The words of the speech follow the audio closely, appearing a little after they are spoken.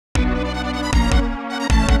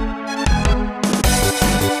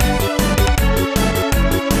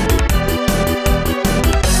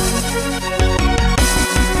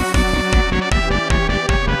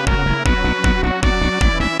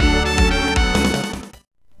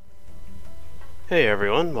Hey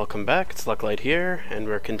everyone, welcome back. It's Lucklight here, and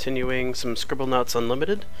we're continuing some Scribblenauts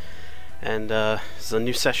Unlimited. And it's a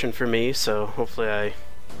new session for me, so hopefully I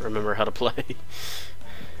remember how to play.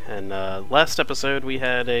 And last episode we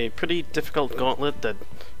had a pretty difficult gauntlet that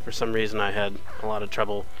for some reason I had a lot of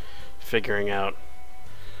trouble figuring out.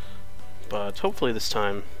 But hopefully this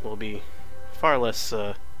time we'll be far less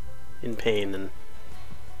in pain and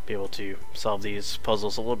be able to solve these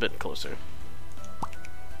puzzles a little bit closer.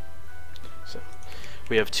 So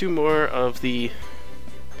we have two more of the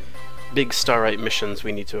big Starlight missions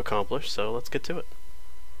we need to accomplish, so let's get to it.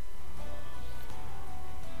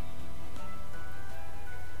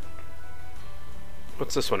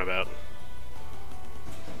 What's this one about?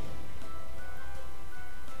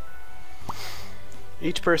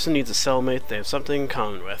 Each person needs a cellmate they have something in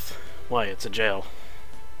common with. Why, it's a jail.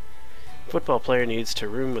 A football player needs to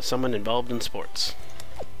room with someone involved in sports.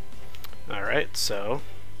 Alright, so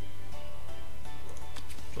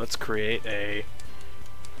let's create a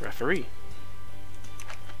referee.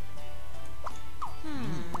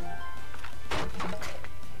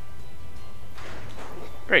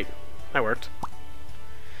 Great, that worked.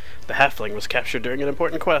 The halfling was captured during an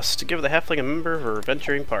important quest to give the halfling a member of her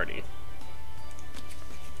adventuring party.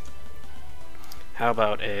 How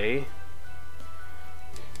about a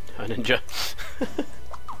ninja?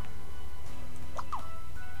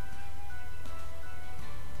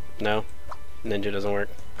 No, ninja doesn't work.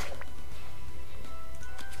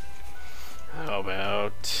 How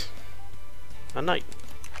about a knight?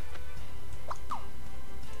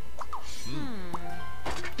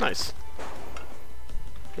 Nice.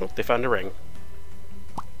 Oh, they found a ring.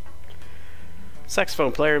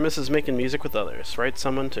 Saxophone player misses making music with others. Write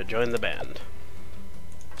someone to join the band.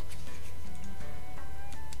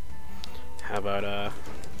 How about a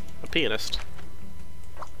pianist?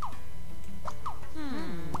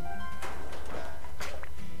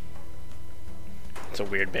 It's a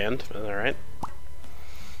weird band, but alright.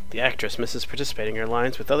 The actress misses participating in her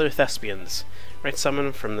lines with other thespians. Write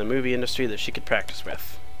someone from the movie industry that she could practice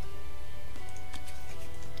with.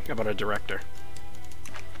 How about a director?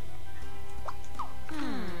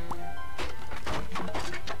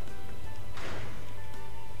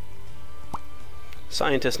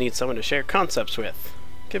 Scientists need someone to share concepts with.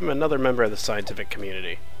 Give him another member of the scientific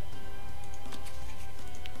community.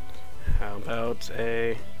 How about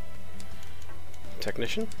a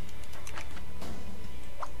technician?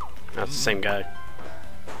 That's the same guy.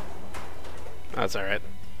 That's alright.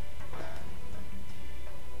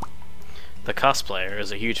 The cosplayer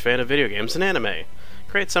is a huge fan of video games and anime.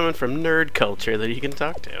 Create someone from nerd culture that he can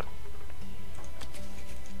talk to.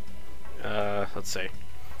 Let's see.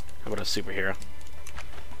 How about a superhero?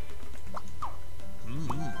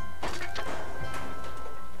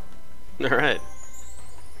 Alright.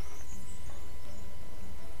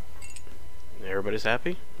 Everybody's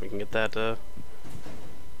happy? We can get that,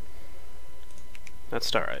 that's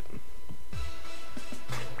Starlight.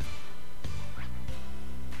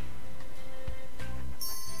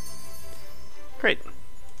 Great.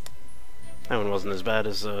 That one wasn't as bad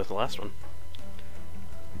as the last one.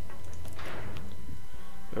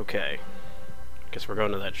 Okay. Guess we're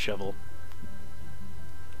going to that shovel.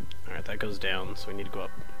 Alright, that goes down, so we need to go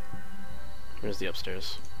up. Where's the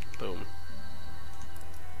upstairs? Boom.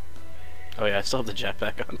 Oh yeah, I still have the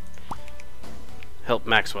jetpack on. Help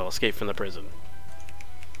Maxwell escape from the prison.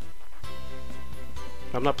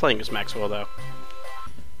 I'm not playing as Maxwell, though.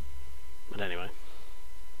 But anyway.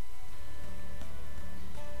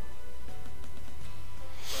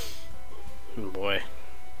 Oh boy.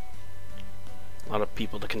 A lot of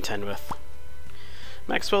people to contend with.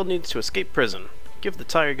 Maxwell needs to escape prison. Give the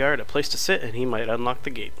tire guard a place to sit and he might unlock the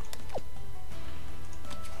gate.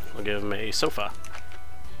 I'll give him a sofa.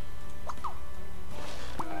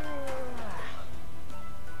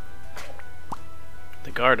 The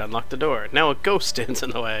guard unlocked the door. Now a ghost stands in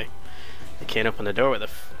the way. I can't open the door without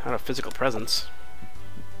a physical presence.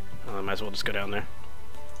 Well, I might as well just go down there.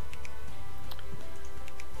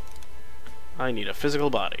 I need a physical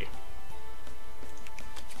body.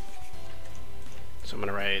 So I'm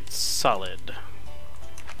gonna write solid.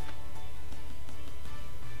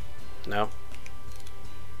 No?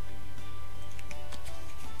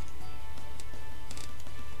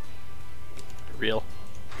 Real?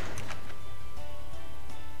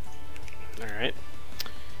 Alright.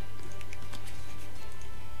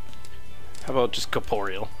 How about just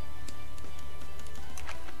corporeal?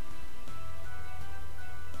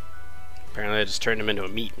 Apparently I just turned him into a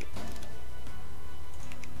meat.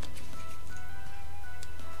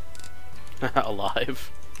 Alive.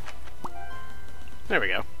 There we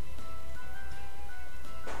go.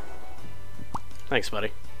 Thanks,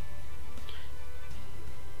 buddy.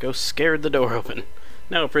 Ghost scared the door open.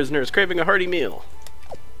 Now prisoner is craving a hearty meal.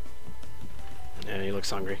 Yeah, he looks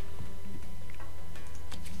hungry.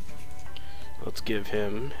 Let's give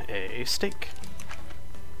him a steak.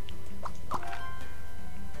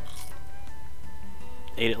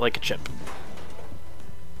 Ate it like a chip.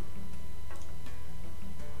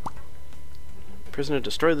 Prisoner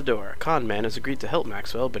destroyed the door. A con man has agreed to help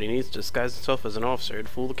Maxwell, but he needs to disguise himself as an officer to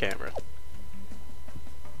fool the camera.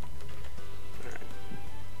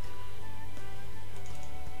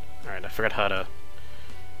 Alright, I forgot how to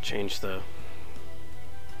change the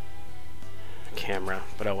camera,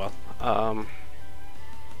 but oh well.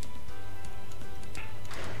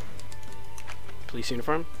 Police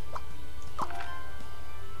uniform?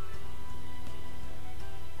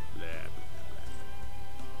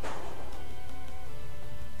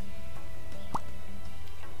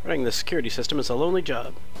 Running the security system is a lonely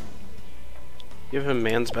job. Give him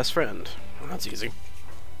man's best friend. Well, that's easy.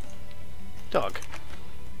 Dog.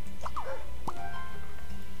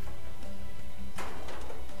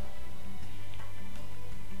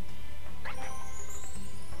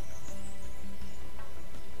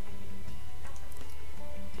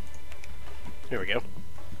 There we go.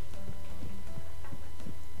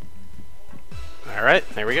 Alright,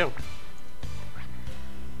 there we go.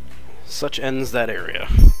 Such ends that area.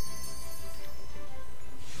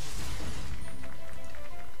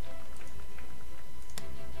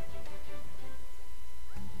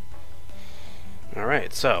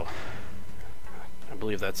 Alright, so I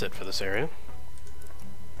believe that's it for this area.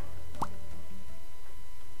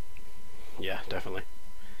 Yeah, definitely.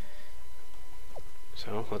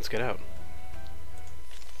 So, let's get out.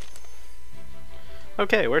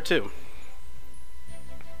 Okay, where to?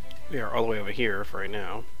 We are all the way over here for right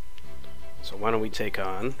now. So why don't we take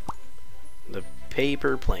on the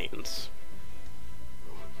paper planes.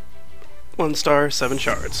 1 star, 7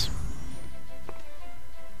 shards.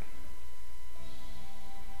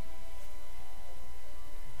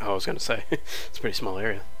 Oh, I was gonna say, it's a pretty small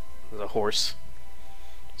area. There's a horse,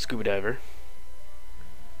 scuba diver,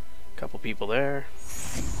 a couple people there.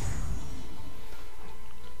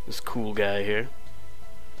 This cool guy here.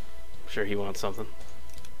 I'm sure he wants something.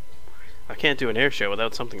 I can't do an air show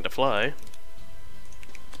without something to fly.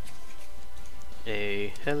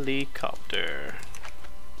 A helicopter.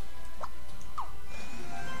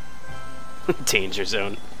 Danger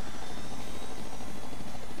zone.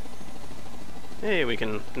 Hey, we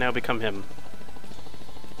can now become him.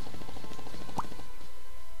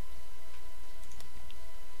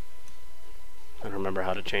 I don't remember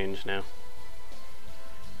how to change now.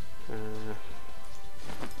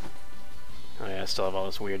 Oh yeah, I still have all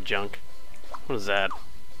this weird junk. What is that?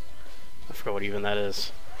 I forgot what even that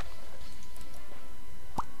is.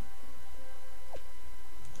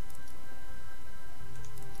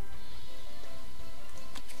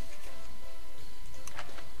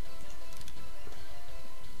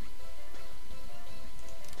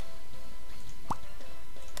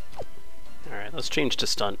 Alright, let's change to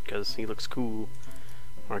Stunt, because he looks cool.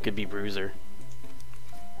 Or it could be Bruiser.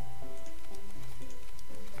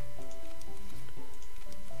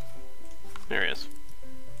 There he is.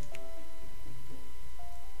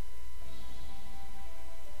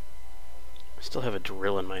 I still have a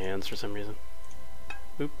drill in my hands for some reason.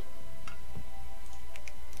 Oop.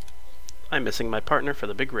 I'm missing my partner for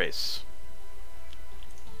the big race.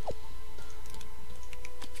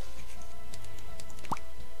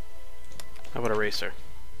 How about a racer?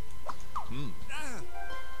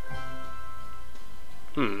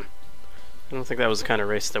 I don't think that was the kind of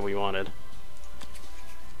race that we wanted.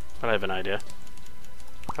 But I have an idea.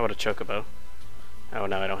 How about a chocobo? Oh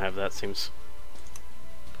no, I don't have that, seems...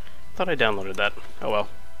 Thought I downloaded that. Oh well.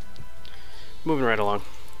 Moving right along.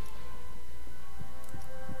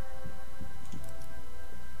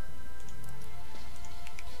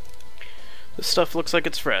 This stuff looks like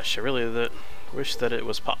it's fresh. I really wish that it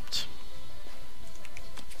was popped.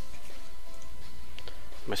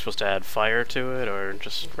 Am I supposed to add fire to it, or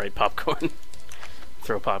just write popcorn?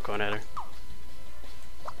 Throw popcorn at her.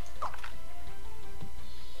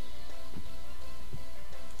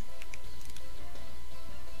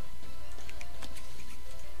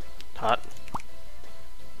 Hot?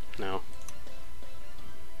 No.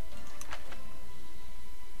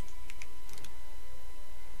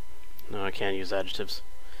 No, I can't use adjectives.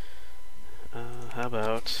 How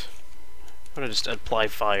about I just apply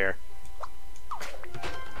fire?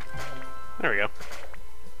 There we go.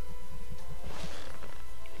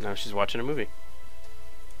 Now she's watching a movie.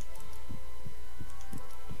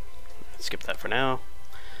 Skip that for now.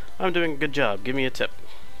 I'm doing a good job. Give me a tip.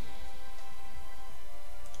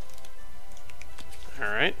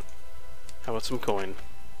 Alright. How about some coin?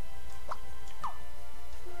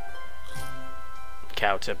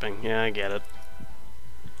 Cow tipping. Yeah, I get it.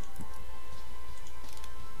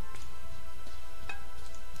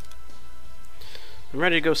 I'm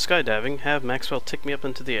ready to go skydiving. Have Maxwell take me up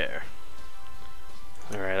into the air.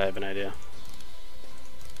 Alright, I have an idea.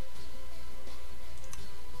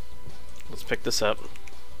 Let's pick this up.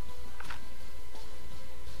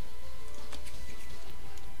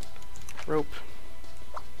 Rope.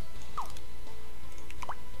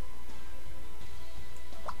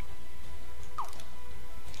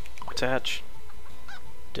 Attach.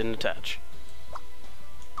 Didn't attach.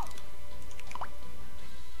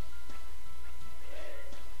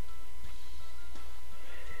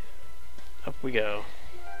 Up we go.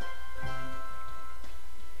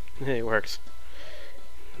 Hey, it works.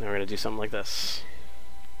 Now we're gonna do something like this.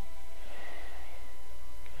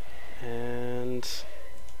 And...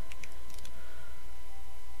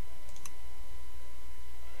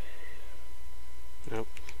 nope.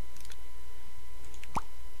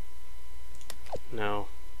 No.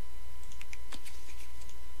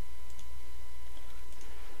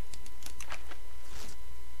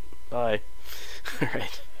 Bye.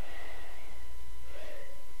 Alright.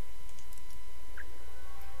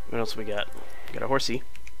 What else we got? Got a horsey.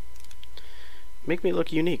 Make me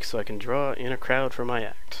look unique so I can draw in a crowd for my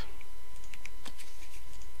act.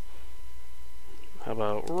 How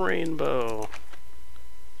about rainbow?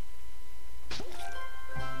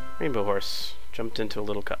 Rainbow horse jumped into a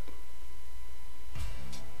little cup.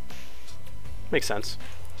 Makes sense.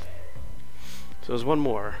 So there's one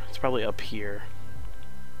more. It's probably up here.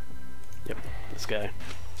 Yep, this guy.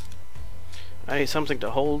 I need something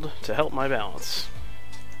to hold to help my balance.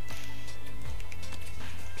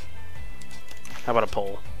 How about a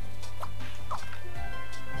pole?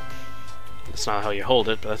 That's not how you hold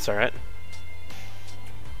it, but that's alright.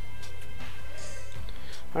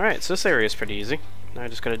 Alright, so this area is pretty easy. Now I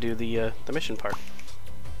just gotta do the mission part.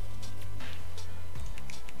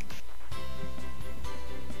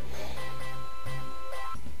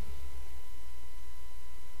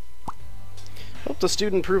 Help the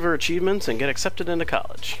student improve her achievements and get accepted into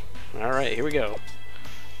college. Alright, here we go.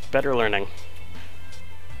 Better learning.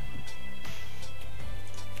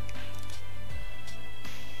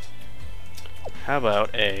 How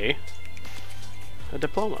about a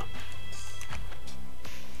diploma?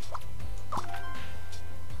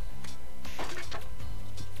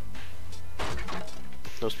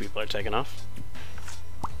 Those people are taking off.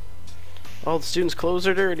 All the students' clothes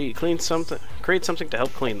are dirty. Create something to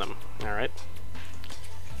help clean them. Alright.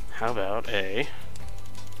 How about a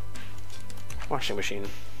washing machine?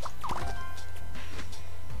 I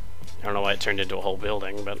don't know why it turned into a whole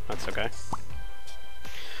building, but that's okay.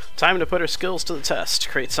 Time to put her skills to the test.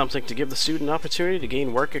 Create something to give the student an opportunity to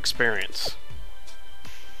gain work experience.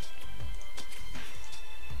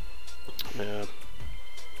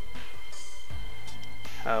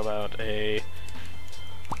 How about a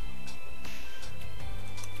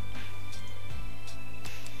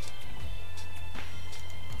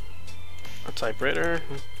typewriter?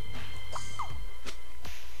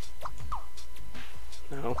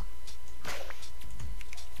 No.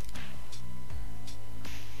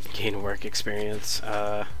 Gain work experience.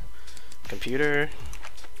 Computer?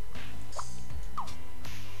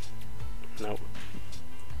 Nope.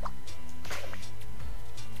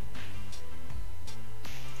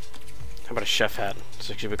 How about a chef hat?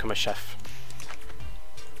 So you become a chef.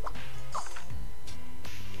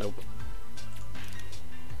 Nope.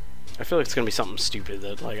 I feel like it's gonna be something stupid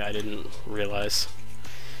that like I didn't realize.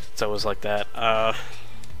 It's always like that.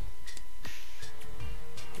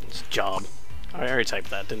 It's job. I already typed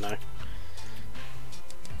that, didn't I?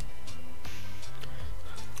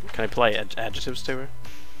 Can I apply adjectives to her?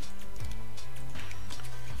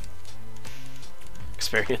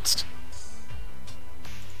 Experienced.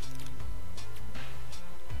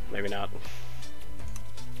 Maybe not.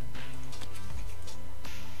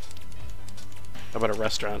 How about a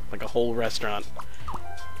restaurant? Like a whole restaurant.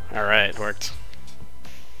 Alright, worked.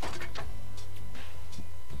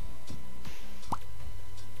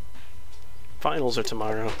 Finals are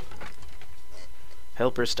tomorrow.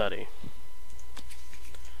 Help her study.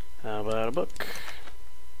 How about a book?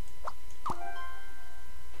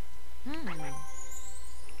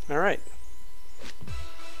 Alright.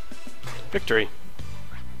 Victory.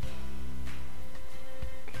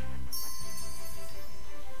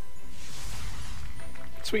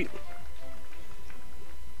 Sweet.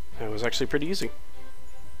 That was actually pretty easy.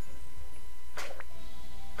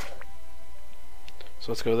 So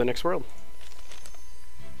let's go to the next world.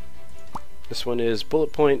 This one is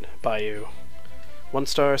Bullet Point Bayou. 1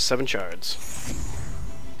 star, 7 shards.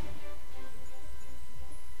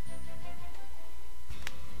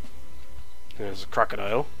 There's a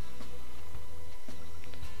crocodile.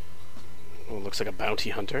 Oh, looks like a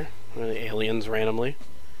bounty hunter. One of the aliens randomly.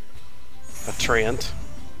 A treant.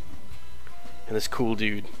 And this cool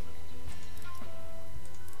dude.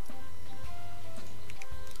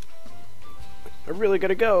 I really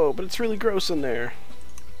gotta go, but it's really gross in there.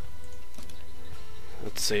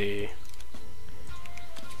 Let's see.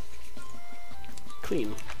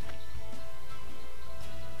 Clean.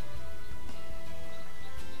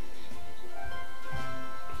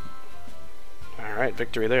 Alright,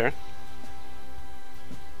 victory there.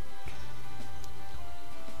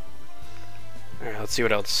 Alright, let's see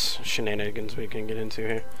what else shenanigans we can get into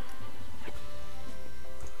here.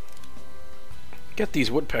 Get these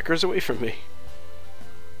woodpeckers away from me.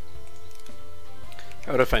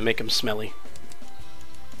 How about if I make them smelly?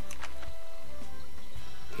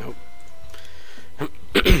 Nope.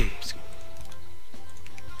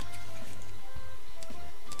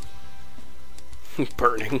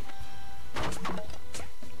 Burning.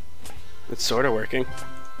 It's sort of working.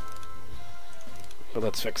 But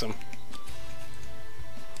let's fix them.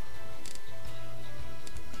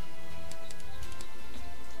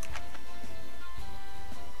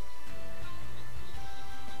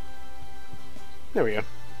 There we go.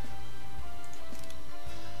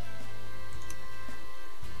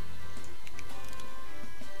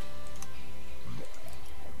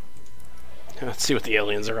 Let's see what the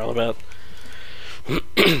aliens are all about.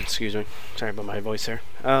 Excuse me. Sorry about my voice here.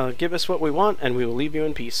 Give us what we want and we will leave you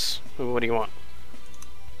in peace. What do you want?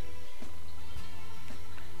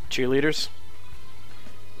 Cheerleaders?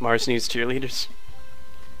 Mars needs cheerleaders?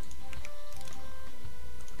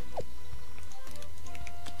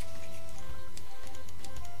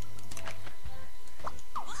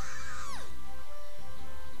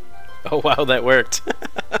 Oh wow, that worked.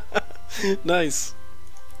 Nice.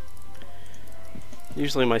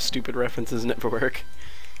 Usually my stupid references never work.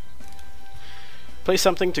 Play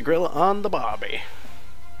something to grill on the barbie.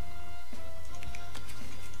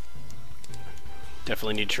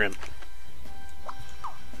 Definitely need shrimp.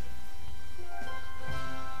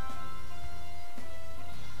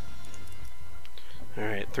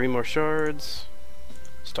 Alright, 3 more shards.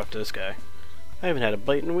 Let's talk to this guy. I haven't had a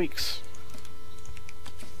bite in weeks.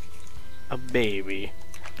 A baby.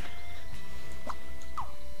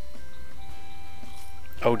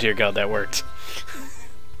 Oh dear God, that worked.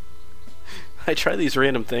 I try these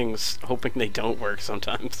random things, hoping they don't work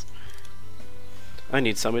sometimes. I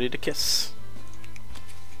need somebody to kiss.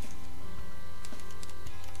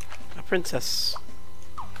 A princess.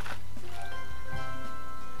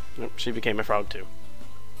 Nope, she became a frog too.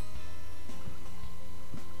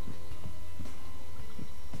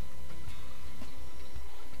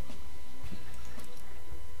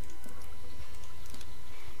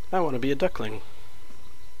 I want to be a duckling.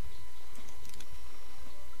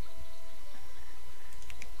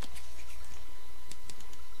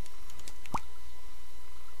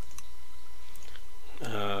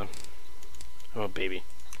 Oh, baby.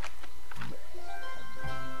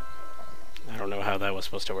 I don't know how that was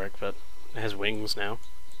supposed to work, but it has wings now.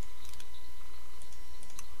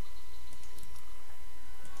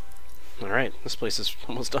 Alright, this place is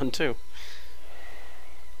almost done too.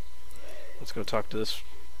 Let's go talk to this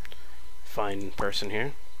fine person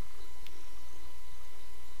here.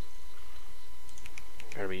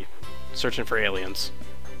 Gotta be searching for aliens.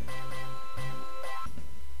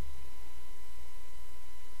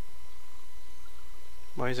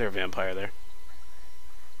 Why is there a vampire there?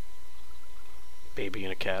 Baby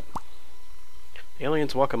and a cat.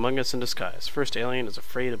 Aliens walk among us in disguise. First alien is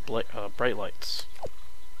afraid of bright lights.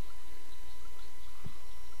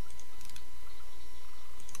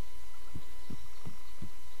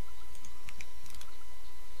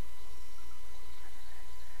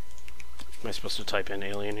 Am I supposed to type in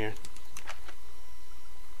alien here?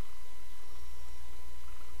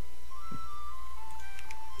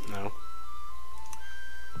 No.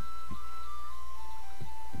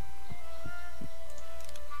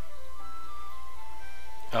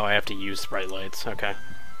 Oh, I have to use bright lights. Okay.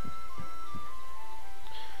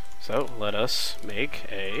 So, let us make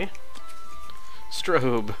a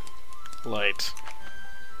strobe light.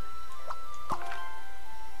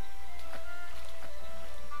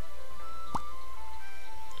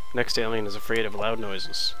 Next alien is afraid of loud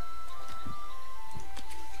noises.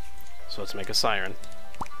 So let's make a siren.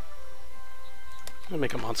 I'll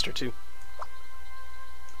make a monster too.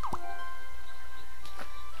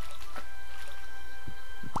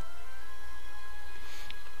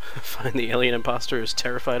 Find the alien imposter who's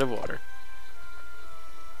terrified of water.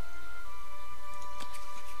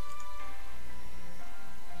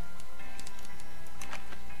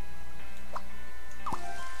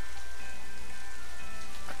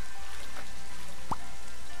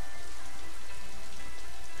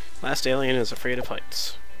 Last alien is afraid of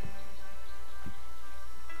heights.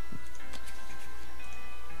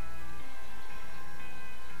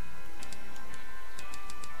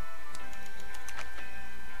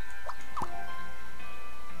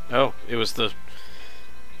 Oh, it was the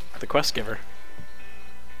quest giver.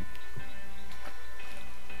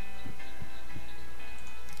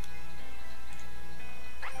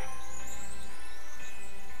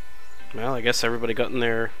 Well, I guess everybody got in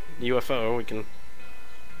their UFO. We can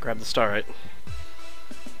grab the star, right?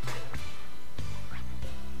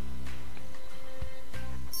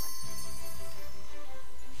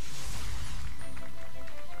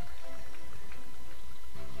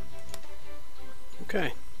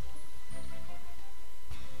 Okay.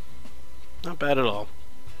 Not bad at all.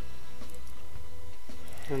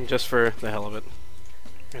 And just for the hell of it,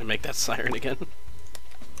 I'm gonna make that siren again.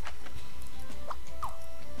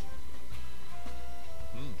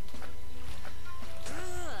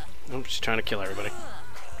 I'm just trying to kill everybody.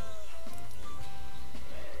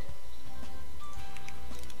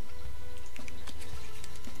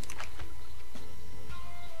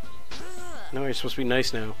 No, you're supposed to be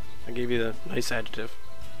nice now. I gave you the nice adjective.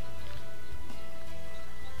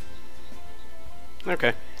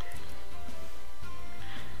 Okay.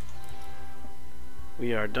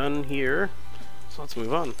 We are done here, so let's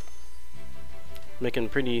move on. Making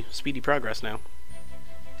pretty speedy progress now.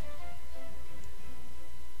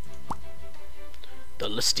 The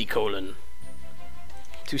Listy Colon.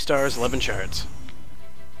 2 stars, 11 shards.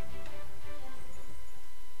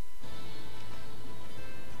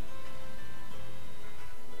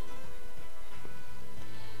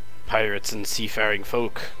 Pirates and seafaring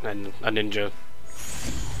folk, and a ninja.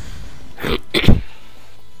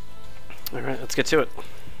 Alright, let's get to it.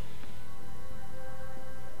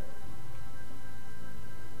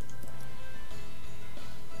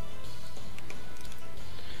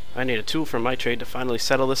 I need a tool from my trade to finally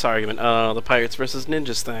settle this argument. Oh, the pirates versus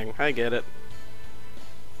ninjas thing. I get it.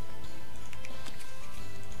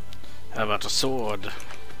 How about a sword?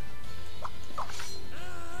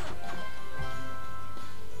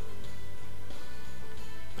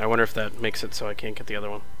 I wonder if that makes it so I can't get the other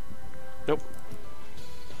one. Nope.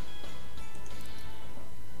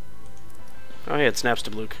 Oh yeah, it snaps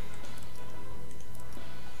to Luke.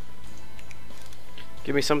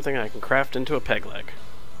 Give me something I can craft into a peg leg.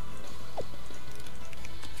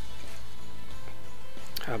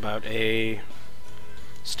 How about a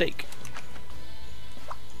steak?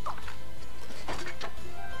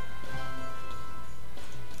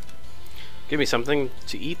 Give me something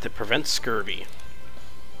to eat that prevents scurvy.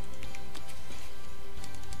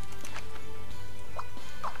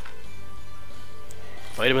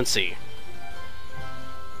 Vitamin C.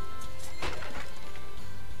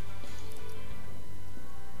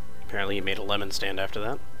 Apparently he made a lemon stand after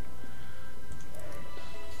that.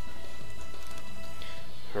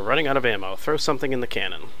 We're running out of ammo. Throw something in the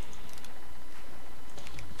cannon.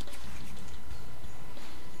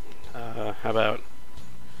 How about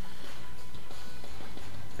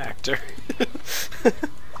actor? Yeah.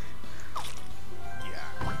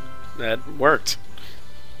 That worked.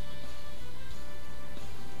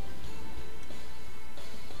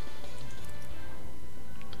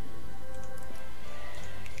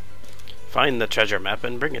 Find the treasure map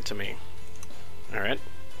and bring it to me. Alright.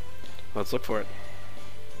 Let's look for it.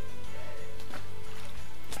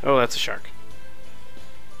 Oh, that's a shark.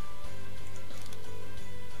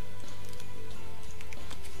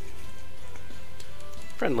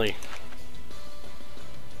 Friendly.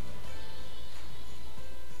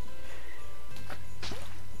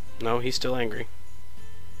 No, he's still angry.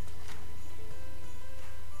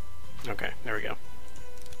 Okay, there we go.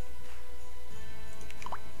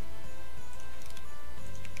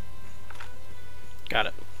 Got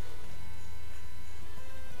it.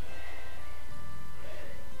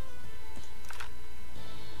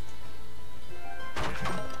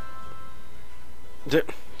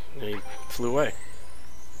 He flew away.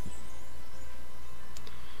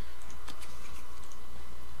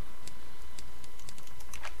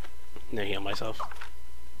 Now heal myself.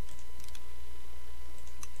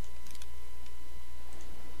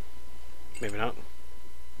 Maybe not.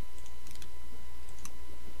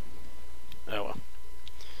 Oh well.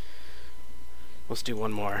 Let's do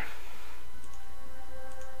one more.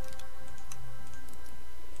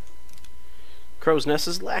 Crow's nest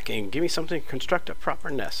is lacking. Give me something to construct a proper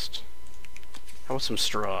nest. How about some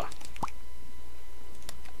straw?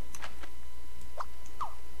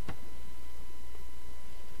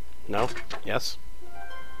 No? Yes?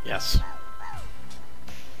 Yes.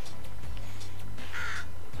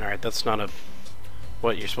 Alright, that's not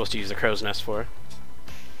what you're supposed to use the crow's nest for.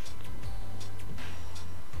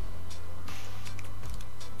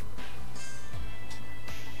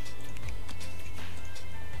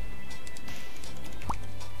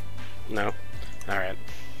 No? Alright.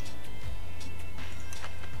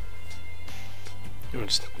 I'll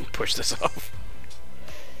just push this off.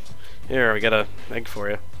 Here, we got a egg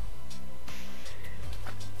for you.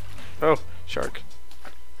 Oh, shark.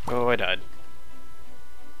 Oh, I died.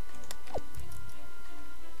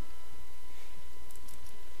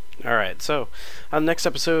 Alright, so on the next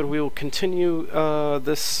episode we will continue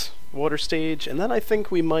this water stage, and then I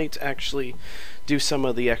think we might actually do some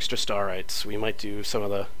of the extra starites. We might do some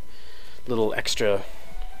of the little extra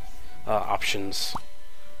options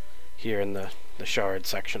here in the shard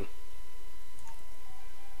section.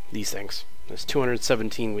 These things. There's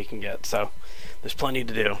 217 we can get, so there's plenty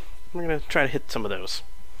to do. We're going to try to hit some of those.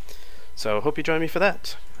 So hope you join me for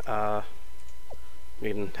that. We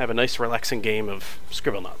can have a nice relaxing game of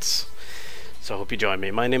Scribblenauts. So hope you join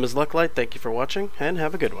me. My name is Lucklight, thank you for watching, and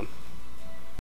have a good one.